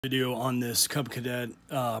Video on this Cub Cadet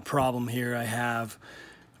problem here I have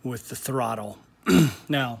with the throttle.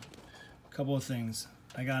 Now, a couple of things.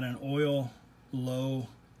 I got an oil low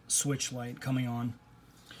switch light coming on,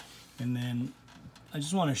 and then I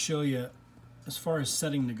just want to show you as far as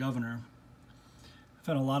setting the governor. I've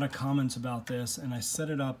had a lot of comments about this, and I set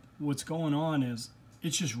it up. What's going on is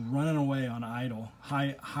it's just running away on idle,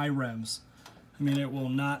 high revs. I mean, it will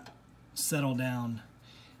not settle down.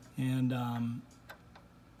 And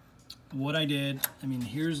what I did, I mean,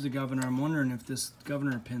 here's the governor. I'm wondering if this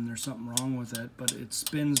governor pin, there's something wrong with it, but it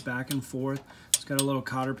spins back and forth. It's got a little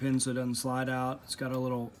cotter pin so it doesn't slide out. It's got a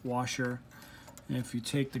little washer. And if you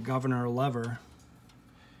take the governor lever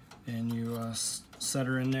and you set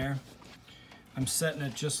her in there, I'm setting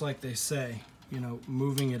it just like they say, you know,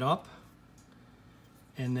 moving it up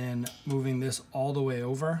and then moving this all the way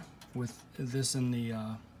over with this in the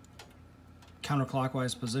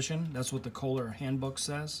counterclockwise position. That's what the Kohler handbook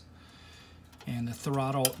says. And the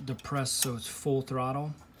throttle depressed so it's full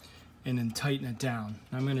throttle, and then tighten it down.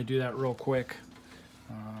 I'm going to do that real quick.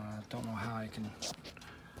 Don't know how I can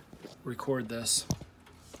record this.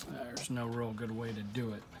 There's no real good way to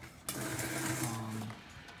do it.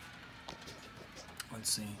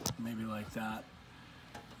 Let's see, maybe like that.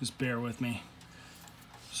 Just bear with me.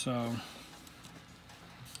 So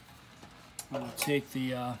I'm going to take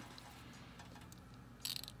the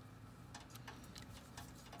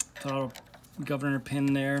throttle governor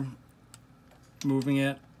pin there, moving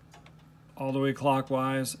it all the way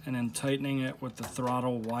clockwise, and then tightening it with the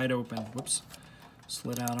throttle wide open. Whoops,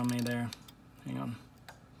 slid out on me there. Hang on.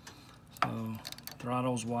 So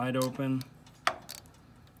throttle's wide open.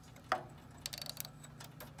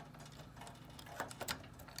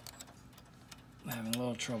 I'm having a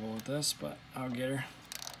little trouble with this, but I'll get her.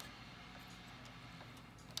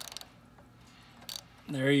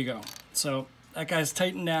 There you go. So that guy's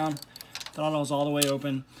tightened down. Throttle's all the way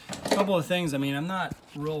open. A couple of things, I mean, I'm not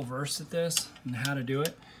real versed at this and how to do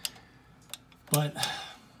it, but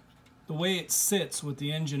the way it sits with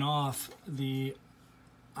the engine off, the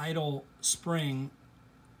idle spring,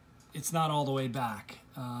 it's not all the way back.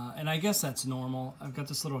 And I guess that's normal. I've got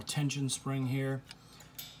this little tension spring here.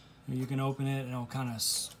 You can open it and it'll kind of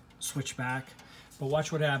switch back. But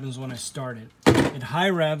watch what happens when I start it. At high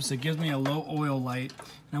revs, it gives me a low oil light.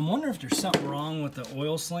 And I'm wondering if there's something wrong with the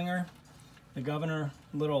oil slinger, the governor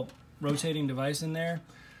little rotating device in there.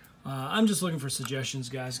 I'm just looking for suggestions,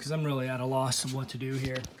 guys, because I'm really at a loss of what to do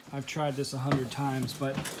here. I've tried this 100 times,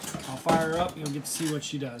 but I'll fire her up. You'll get to see what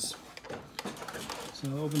she does. So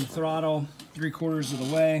open the throttle 3/4 of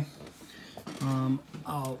the way.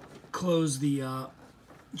 I'll close the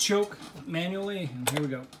choke manually, and here we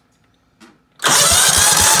go.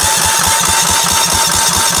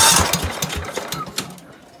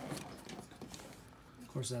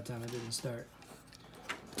 Of course, that time it didn't start.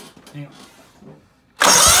 Hang on. I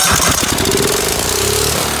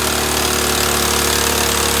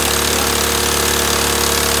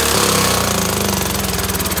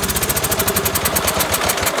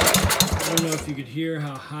don't know if you could hear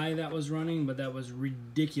how high that was running, but that was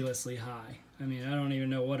ridiculously high. I mean, I don't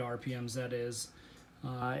even know what RPMs that is.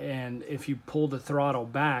 And if you pull the throttle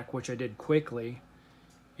back, which I did quickly,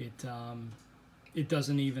 it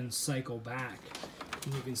doesn't even cycle back.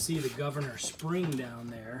 And you can see the governor spring down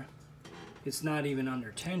there. It's not even under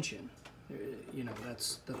tension. You know,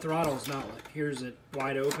 that's the throttle's not like, here's it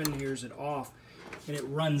wide open, here's it off, and it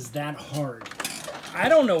runs that hard. I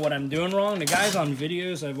don't know what I'm doing wrong. The guys on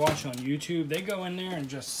videos I've watched on YouTube, they go in there and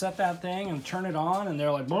just set that thing and turn it on, and they're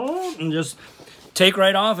like, and just take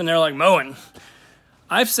right off, and they're like mowing.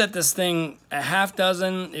 I've set this thing a half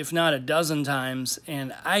dozen, if not a dozen times,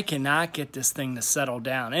 and I cannot get this thing to settle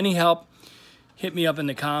down. Any help? Hit me up in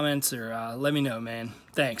the comments or let me know, man.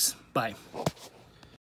 Thanks. Bye.